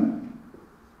Sm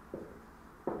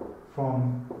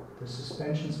from the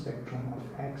suspension spectrum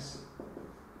of x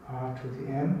R to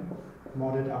the m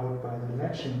modded out by the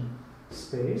latching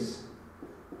space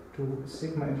to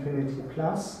sigma infinity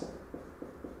plus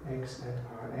x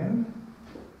at Rm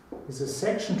is a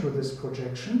section to this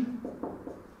projection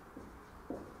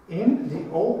in the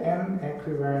OM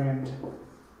equivariant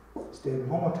stable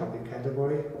homotopy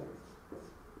category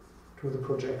to the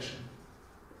projection.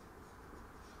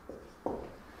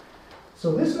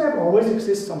 So this map always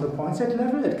exists on the point set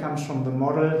level. It comes from the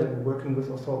model that we're working with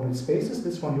orthogonal spaces.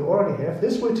 This one you already have.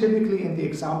 This will typically in the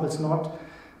examples not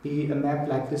be a map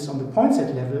like this on the point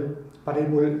set level, but it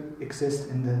will exist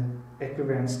in the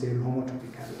equivariant stable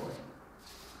homotopy category.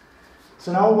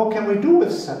 So now what can we do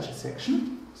with such a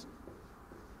section?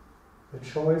 The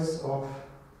choice of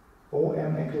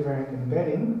OM equivariant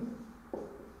embedding,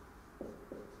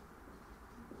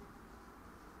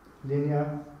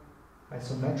 linear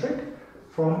isometric,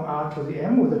 from R to the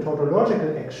M with a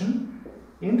tautological action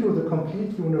into the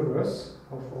complete universe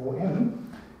of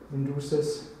OM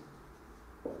induces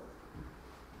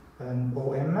an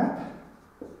OM map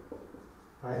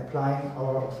by applying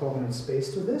our orthogonal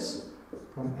space to this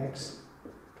from X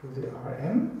to the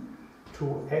Rm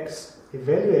to X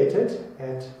evaluated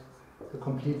at the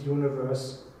complete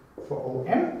universe for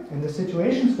OM. In the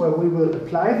situations where we will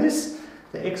apply this,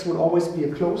 the X will always be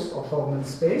a closed orthogonal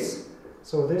space.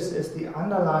 So this is the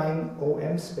underlying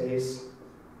OM space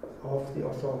of the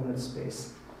orthogonal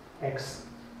space X.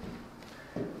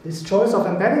 This choice of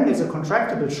embedding is a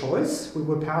contractible choice. We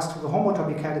will pass to the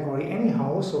homotopy category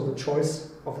anyhow, so the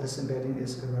choice of this embedding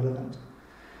is irrelevant.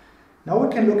 Now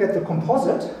we can look at the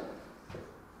composite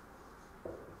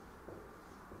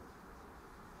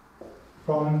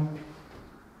from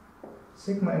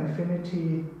sigma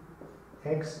infinity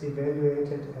X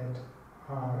evaluated at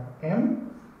Rm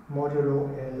modulo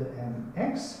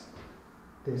Lmx.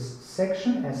 This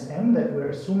section Sm that we're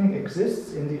assuming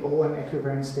exists in the OM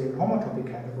equivariant stable homotopy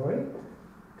category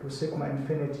to sigma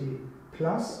infinity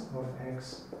plus of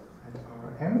X at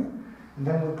Rm. And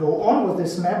then we go on with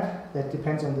this map that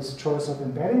depends on this choice of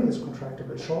embedding, this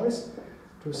contractible choice,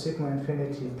 to sigma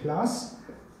infinity plus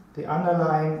the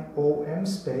underlying OM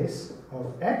space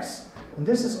of X. And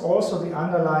this is also the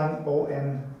underlying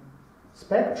OM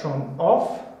spectrum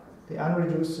of the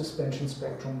unreduced suspension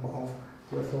spectrum of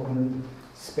the orthogonal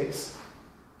space.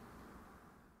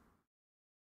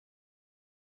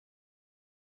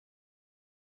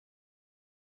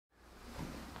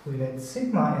 We let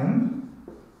sigma m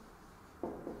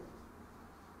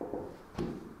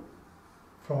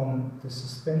from the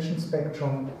suspension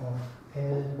spectrum of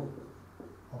L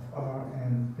of R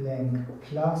and blank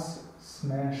plus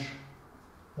smash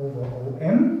over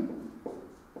OM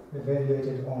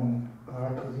evaluated on R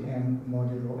to the M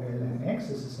modulo L and X.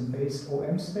 This is in base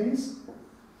OM space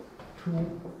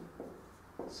to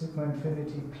sigma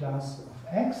infinity plus of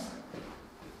X,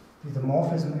 the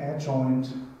morphism adjoint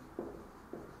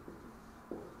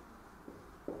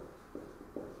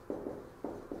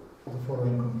for the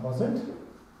following composite.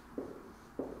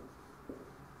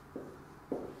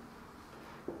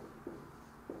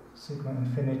 Sigma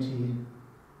infinity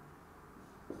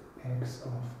X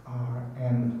of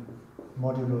Rm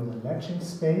modulo the latching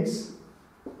space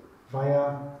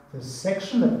via the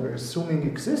section that we're assuming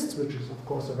exists, which is of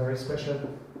course a very special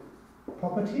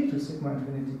property, to sigma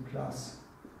infinity plus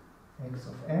X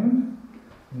of M.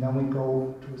 And then we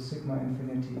go to sigma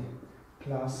infinity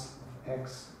plus of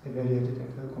X evaluated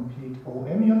at the complete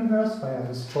OM universe via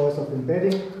this choice of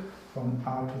embedding from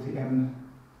R to the M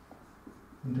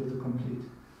into the complete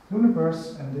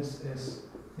universe, and this is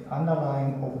the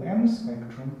underlying OM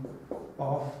spectrum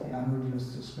of the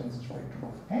unreduced suspension spectrum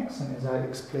of X. And as I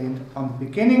explained on the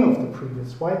beginning of the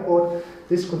previous whiteboard,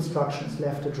 this construction is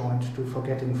left adjoint to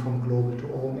forgetting from global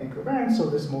to OM equivariant, so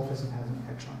this morphism has an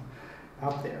adjoint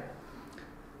up there.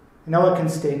 And now I can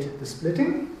state the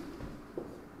splitting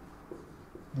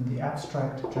in the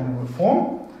abstract general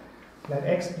form. Let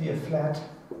X be a flat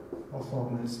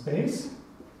orthogonal space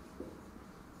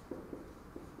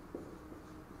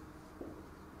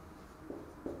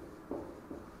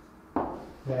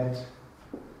that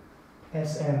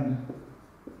Sm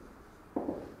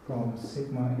from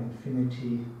sigma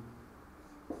infinity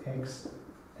X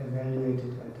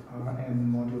evaluated at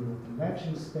Rm modulo the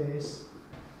latching space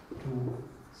to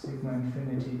sigma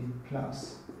infinity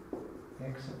plus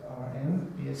X at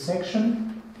Rm be a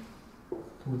section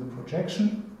to the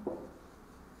projection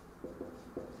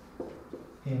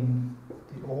in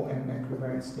the OM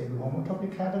equivariant stable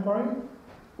homotopy category.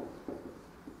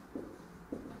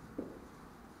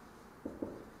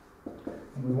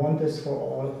 And we want this for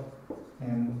all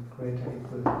n greater or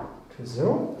equal to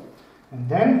 0. And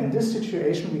then in this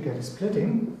situation we get a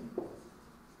splitting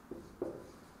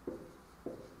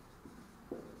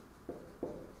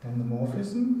then the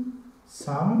morphism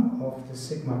sum of the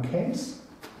sigma k's.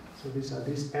 So these are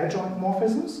these adjoint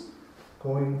morphisms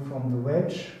going from the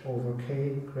wedge over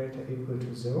k greater or equal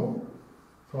to 0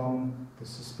 from the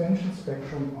suspension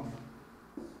spectrum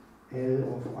of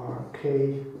L of R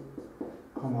k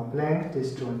comma blank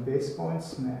disjoint base point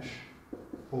smash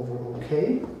over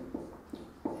OK,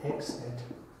 x at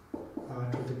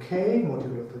r to the k,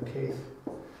 modulo the kth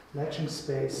latching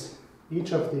space,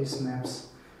 each of these maps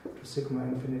to sigma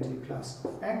infinity plus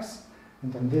of x,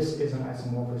 and then this is an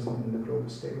isomorphism in the global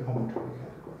stable homotopy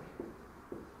category.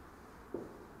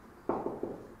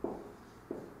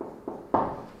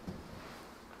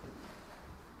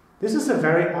 This is a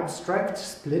very abstract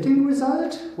splitting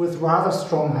result with rather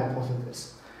strong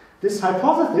hypothesis. This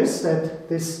hypothesis that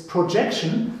this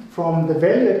projection from the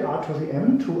value at r to the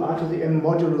m to r to the m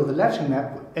modulo the latching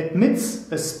map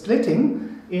admits a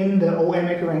splitting in the OM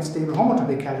equivalent stable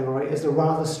homotopy category is a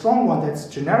rather strong one that's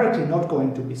generically not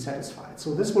going to be satisfied.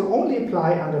 So this will only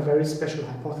apply under very special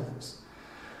hypothesis.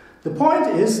 The point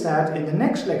is that in the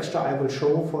next lecture I will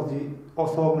show for the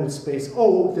orthogonal space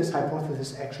O, this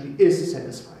hypothesis actually is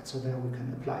satisfied, so there we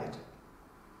can apply it.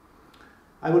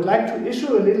 I would like to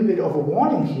issue a little bit of a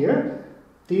warning here.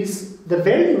 The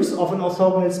values of an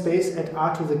orthogonal space at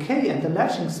r to the k and the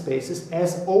latching spaces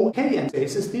as OK and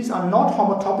spaces, these are not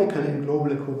homotopical in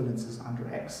global equivalences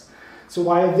under X. So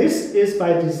while this is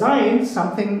by design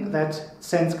something that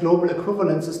sends global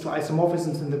equivalences to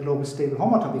isomorphisms in the global stable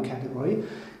homotopy category,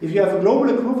 if you have a global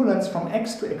equivalence from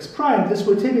X to X prime, this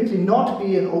will typically not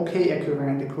be an OK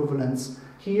equivariant equivalence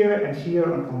here and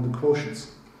here on the quotients.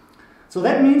 So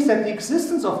that means that the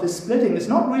existence of this splitting is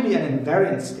not really an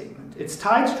invariant statement. It's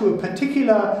tied to a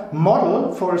particular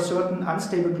model for a certain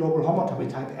unstable global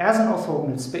homotopy type as an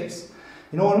orthogonal space.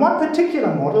 You know, in one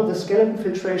particular model, the skeleton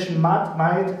filtration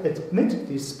might admit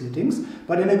these splittings,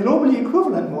 but in a globally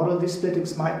equivalent model, these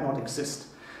splittings might not exist.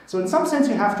 So in some sense,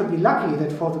 you have to be lucky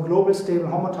that for the global stable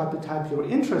homotopy type you're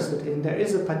interested in, there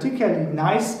is a particularly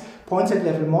nice point-set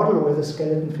level model where the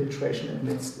skeleton filtration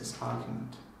admits this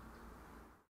argument.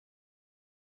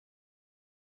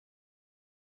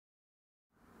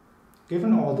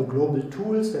 Given all the global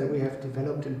tools that we have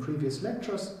developed in previous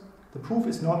lectures, the proof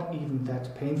is not even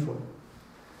that painful.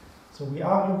 So we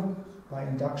argue by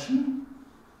induction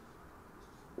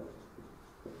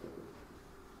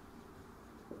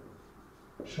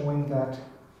showing that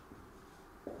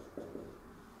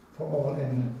for all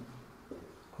n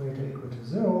greater or equal to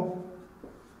 0,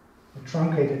 the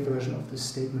truncated version of this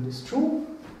statement is true,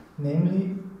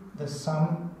 namely the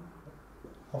sum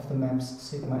of the maps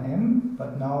sigma m,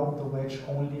 but now the wedge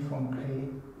only from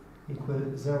k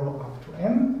equal 0 up to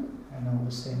m, and now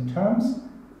the same terms,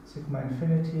 sigma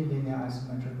infinity, linear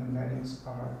isometric invariance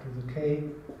r to the k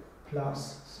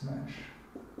plus smash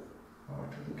r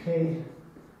to the k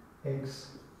x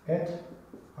at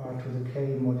r to the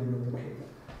k modulo the k.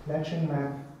 Latching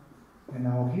map, and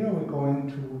now here we're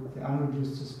going to the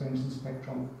unreduced suspension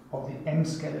spectrum of the m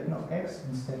skeleton of x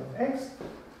instead of x,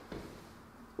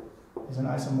 is an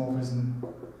isomorphism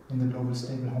in the global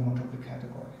stable homotopy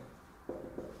category.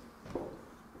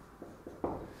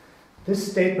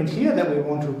 This statement here that we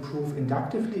want to prove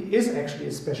inductively is actually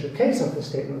a special case of the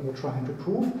statement we're trying to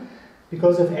prove,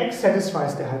 because if X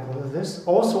satisfies the hypothesis,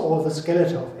 also all the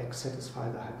skeleta of X satisfy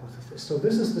the hypothesis. So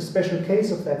this is the special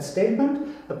case of that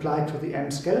statement applied to the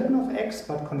M skeleton of X,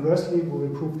 but conversely we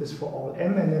will prove this for all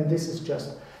M, and then this is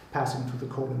just passing to the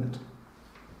colimit.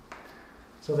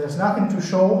 So there's nothing to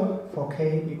show for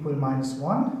k equal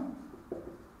 -1.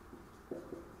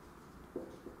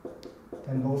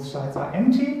 Then both sides are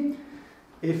empty.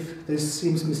 If this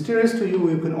seems mysterious to you,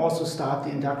 you can also start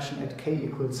the induction at k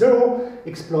equals 0,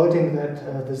 exploiting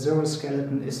that the 0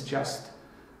 skeleton is just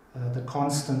the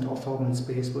constant orthogonal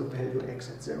space with value x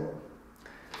at 0.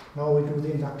 Now we do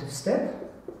the inductive step.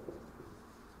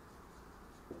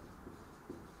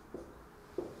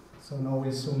 So now we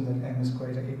assume that m is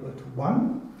greater or equal to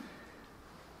 1.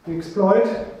 We exploit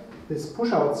this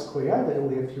push-out square that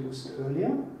we have used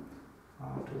earlier,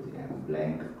 r to the m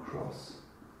blank cross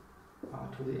r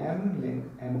to the m, link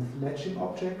mth latching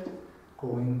object,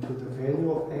 going to the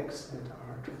value of x at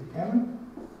r to the m,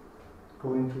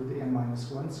 going to the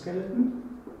m-1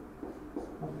 skeleton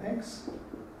of x,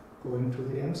 going to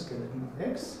the m skeleton of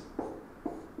x.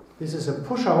 This is a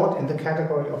push-out in the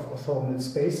category of orthogonal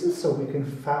spaces, so we can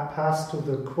pass to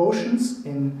the quotients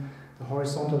in the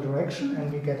horizontal direction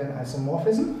and we get an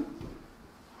isomorphism.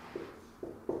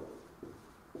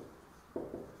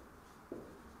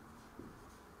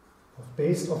 Of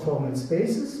based orthogonal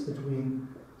spaces between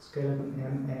skeleton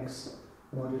mx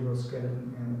modulo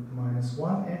skeleton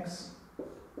m-1x,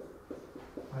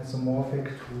 isomorphic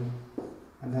to,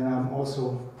 and then I'm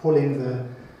also pulling the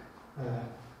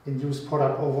induced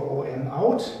product over OM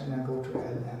out, and I go to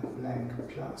LM blank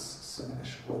plus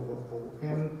smash over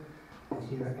OM, and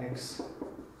here x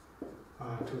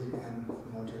r to the m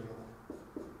modulo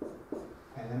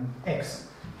LMX.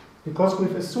 because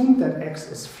we've assumed that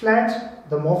X is flat,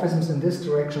 the morphisms in this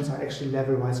direction are actually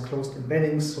level-wise closed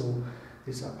embeddings, so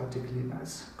these are particularly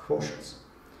nice quotients.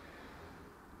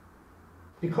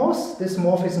 Because this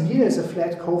morphism here is a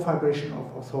flat cofibration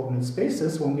of orthogonal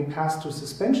spaces, when we pass to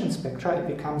suspension spectra,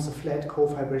 it becomes a flat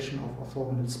cofibration of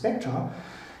orthogonal spectra.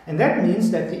 And that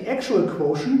means that the actual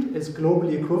quotient is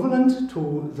globally equivalent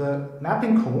to the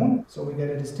mapping cone. So we get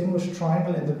a distinguished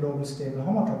triangle in the global stable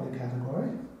homotopy category.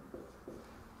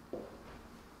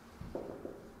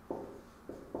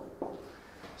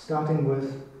 Starting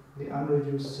with the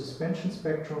unreduced suspension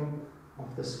spectrum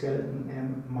of the skeleton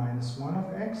m minus 1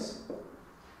 of x,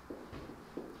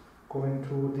 going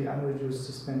to the unreduced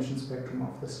suspension spectrum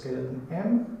of the skeleton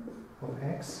m of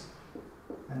x,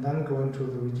 and then going to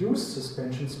the reduced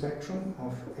suspension spectrum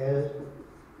of L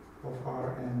of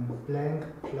Rn blank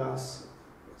plus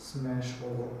smash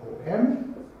over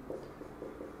Om,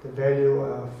 the value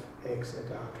of x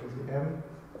at R to the m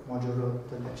modulo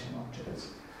the matching objects.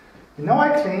 And now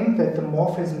I claim that the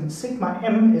morphism sigma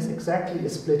m is exactly a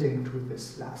splitting to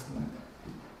this last one.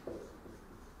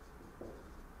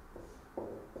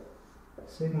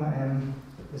 Sigma m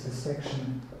is a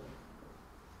section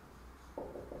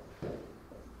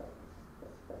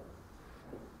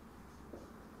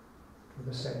to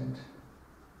the second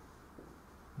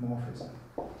morphism.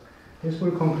 This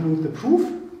will conclude the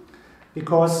proof,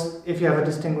 because if you have a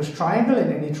distinguished triangle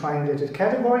in any triangulated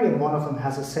category and one of them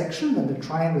has a section, then the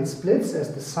triangle splits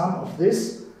as the sum of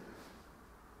this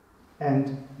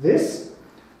and this.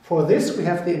 For this we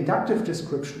have the inductive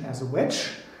description as a wedge,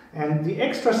 and the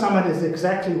extra summand is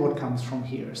exactly what comes from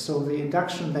here. So the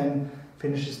induction then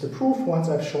finishes the proof once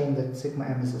I've shown that sigma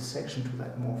m is a section to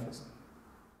that morphism.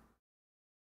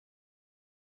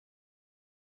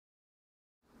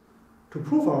 To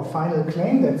prove our final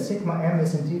claim that sigma m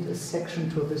is indeed a section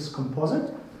to this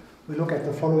composite, we look at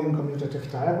the following commutative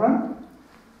diagram.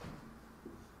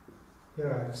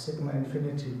 Here I have sigma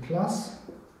infinity plus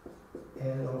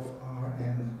L of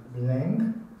Rn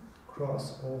blank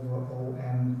cross over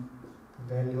Om,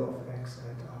 the value of x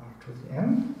at R to the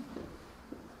m.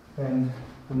 Then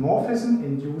the morphism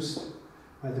induced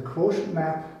by the quotient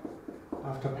map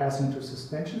after passing to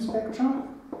suspension spectra.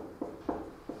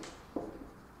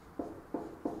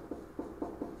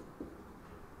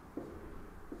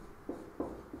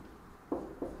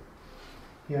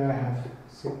 Here I have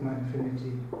sigma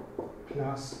infinity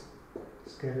plus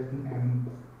skeleton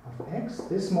m of x.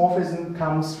 This morphism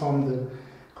comes from the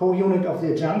co-unit of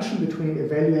the adjunction between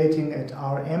evaluating at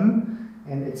Rm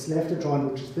and its left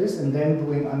adjoint, which is this, and then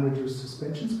doing unreduced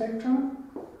suspension spectra.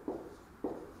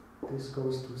 This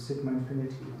goes to sigma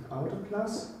infinity without a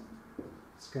plus,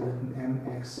 skeleton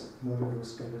mx modulo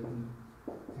skeleton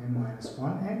m minus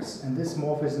 1x. And this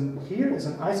morphism here is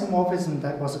an isomorphism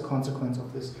that was a consequence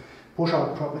of this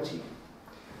push-out property.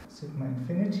 Sigma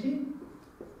infinity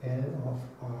L of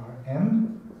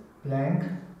Rm blank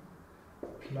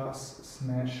plus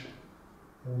smash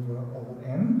over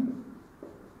Om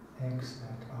x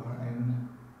at Rn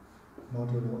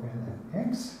modulo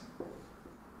Lmx.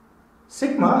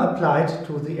 Sigma applied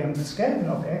to the mth skeleton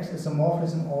of x is a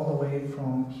morphism all the way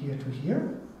from here to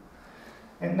here.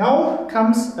 And now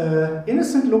comes an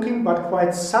innocent looking but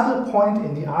quite subtle point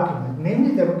in the argument,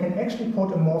 namely that we can actually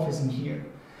put a morphism here.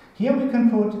 Here we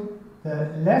can put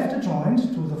the left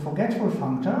adjoint to the forgetful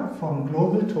functor from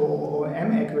global to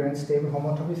OM equivariant stable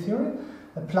homotopy theory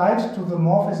applied to the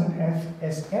morphism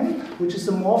Fsm, which is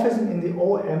a morphism in the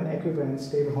OM equivariant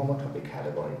stable homotopy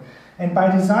category. And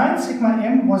by design, sigma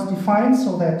m was defined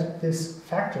so that this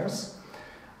factors.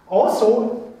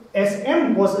 Also,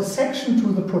 Sm was a section to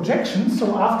the projection,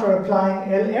 so after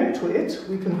applying Lm to it,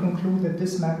 we can conclude that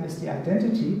this map is the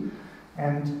identity,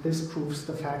 and this proves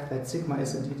the fact that sigma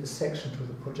is indeed a section to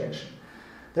the projection.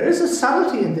 There is a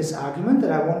subtlety in this argument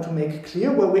that I want to make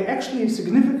clear, where we're actually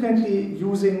significantly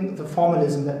using the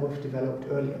formalism that we've developed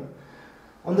earlier.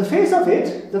 On the face of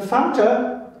it, the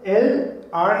functor L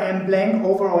Rm blank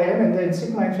over Om and then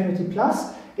sigma infinity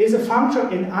plus is a functor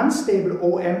in unstable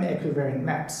Om equivariant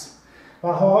maps.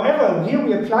 Well, however, here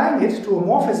we're applying it to a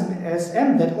morphism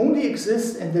Sm that only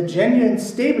exists in the genuine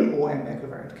stable OM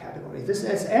equivariant category. This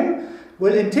Sm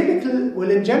will in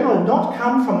general not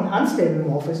come from an unstable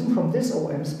morphism from this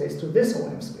OM space to this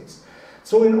OM space.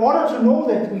 So in order to know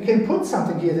that we can put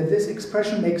something here, that this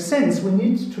expression makes sense, we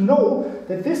need to know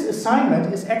that this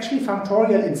assignment is actually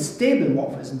factorial in stable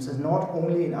morphisms and not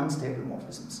only in unstable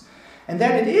morphisms. And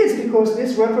that it is because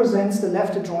this represents the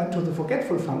left adjoint to the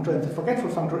forgetful functor, and the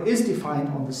forgetful functor is defined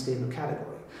on the stable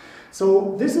category.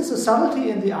 So this is a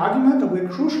subtlety in the argument, and we're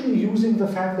crucially using the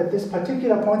fact that this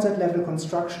particular point-set level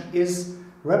construction is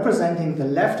representing the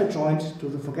left adjoint to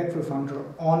the forgetful functor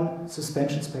on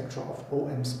suspension spectra of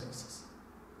OM spaces.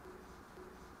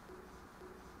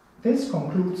 This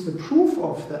concludes the proof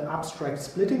of the abstract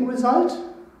splitting result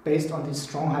based on the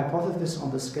strong hypothesis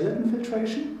on the skeleton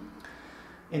filtration.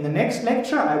 In the next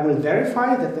lecture, I will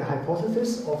verify that the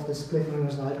hypothesis of the splitting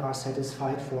result are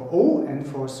satisfied for O and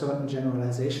for certain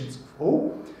generalizations of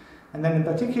O. And then in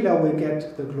particular, we'll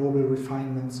get the global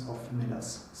refinements of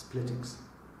Miller's splittings.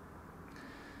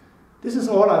 This is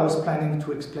all I was planning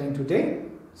to explain today.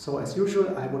 So as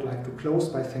usual, I would like to close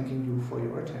by thanking you for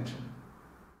your attention.